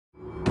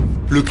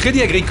Le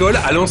Crédit Agricole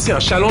a lancé un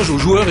challenge aux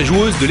joueurs et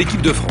joueuses de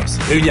l'équipe de France.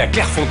 Réunis à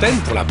Clairefontaine,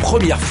 pour la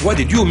première fois,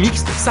 des duos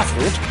mixtes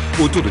s'affrontent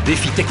autour de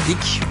défis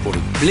techniques pour le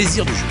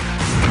plaisir du jeu.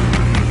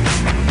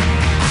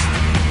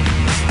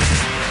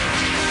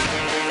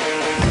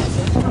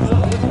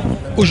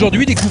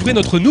 Aujourd'hui, découvrez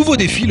notre nouveau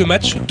défi, le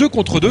match 2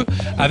 contre 2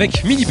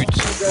 avec mini-but.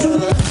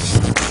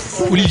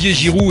 Olivier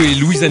Giroud et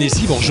Louise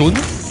Annecy en jaune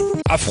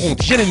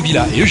affrontent Yann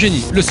Mbila et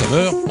Eugénie Le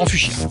Sommer en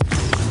fuchsia.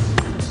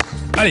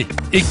 Allez,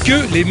 et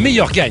que les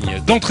meilleurs gagnent.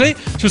 D'entrée,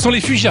 ce sont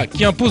les fuchsias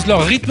qui imposent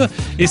leur rythme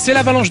et c'est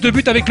l'avalanche de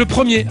buts avec le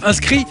premier,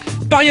 inscrit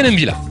par Yann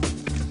Mbila.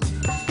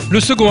 Le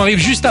second arrive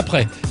juste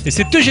après et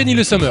c'est Eugénie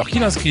Le Sommer qui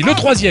l'inscrit. Le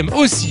troisième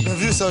aussi. Bien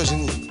vu ça,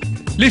 Eugénie.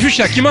 Les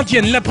fuchsias qui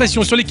maintiennent la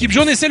pression sur l'équipe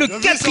jaune et c'est le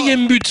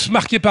quatrième but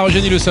marqué par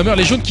Eugénie Le Sommer.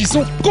 Les jaunes qui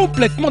sont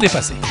complètement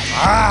dépassés.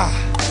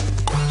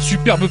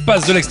 Superbe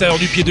passe de l'extérieur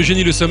du pied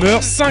d'Eugénie Le Sommer.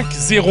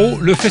 5-0,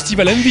 le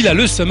festival Mbila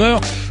Le Sommer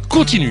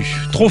continue.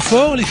 Trop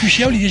fort les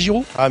fuchsias, Olivier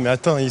Giroud? Ah mais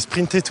attends, ils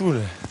sprintent et tout là.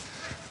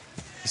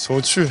 Ils sont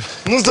au-dessus.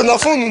 Nous on se donne à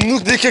fond, nous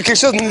dès qu'il y a quelque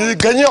chose, nous les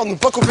gagneurs, nous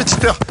pas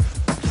compétiteurs.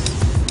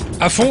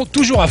 À fond,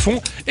 toujours à fond.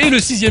 Et le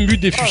sixième but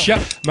des fuchsias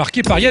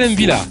marqué par Yann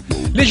Mbila.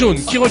 Les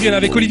jaunes qui reviennent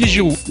avec Olivier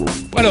Giroud.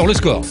 Alors le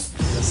score?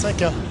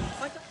 5-1.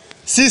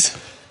 6.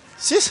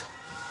 6.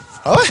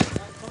 Ah ouais?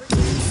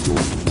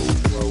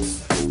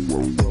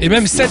 Et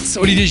même 7,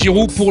 Olivier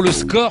Giroud pour le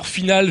score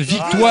final.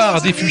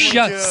 Victoire des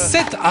fuchsias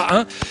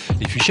 7-1.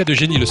 Les fuchsias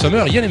d'Eugénie Le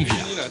Sommer, Yann Mbila.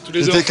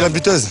 J'étais avec la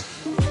buteuse.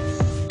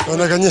 On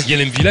a gagné.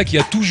 Yann Mbila qui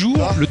a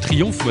toujours le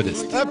triomphe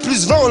modeste.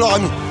 Plus 20 on leur a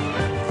mis.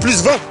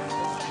 Plus 20.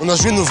 On a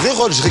joué nos vrais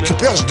rôles. Je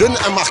récupère, je donne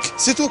un marque.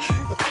 C'est tout.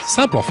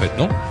 Simple en fait,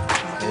 non?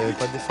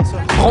 Pas de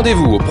défenseur.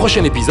 Rendez-vous au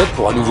prochain épisode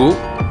pour un nouveau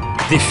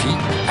Défi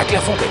à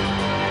Clairefontaine.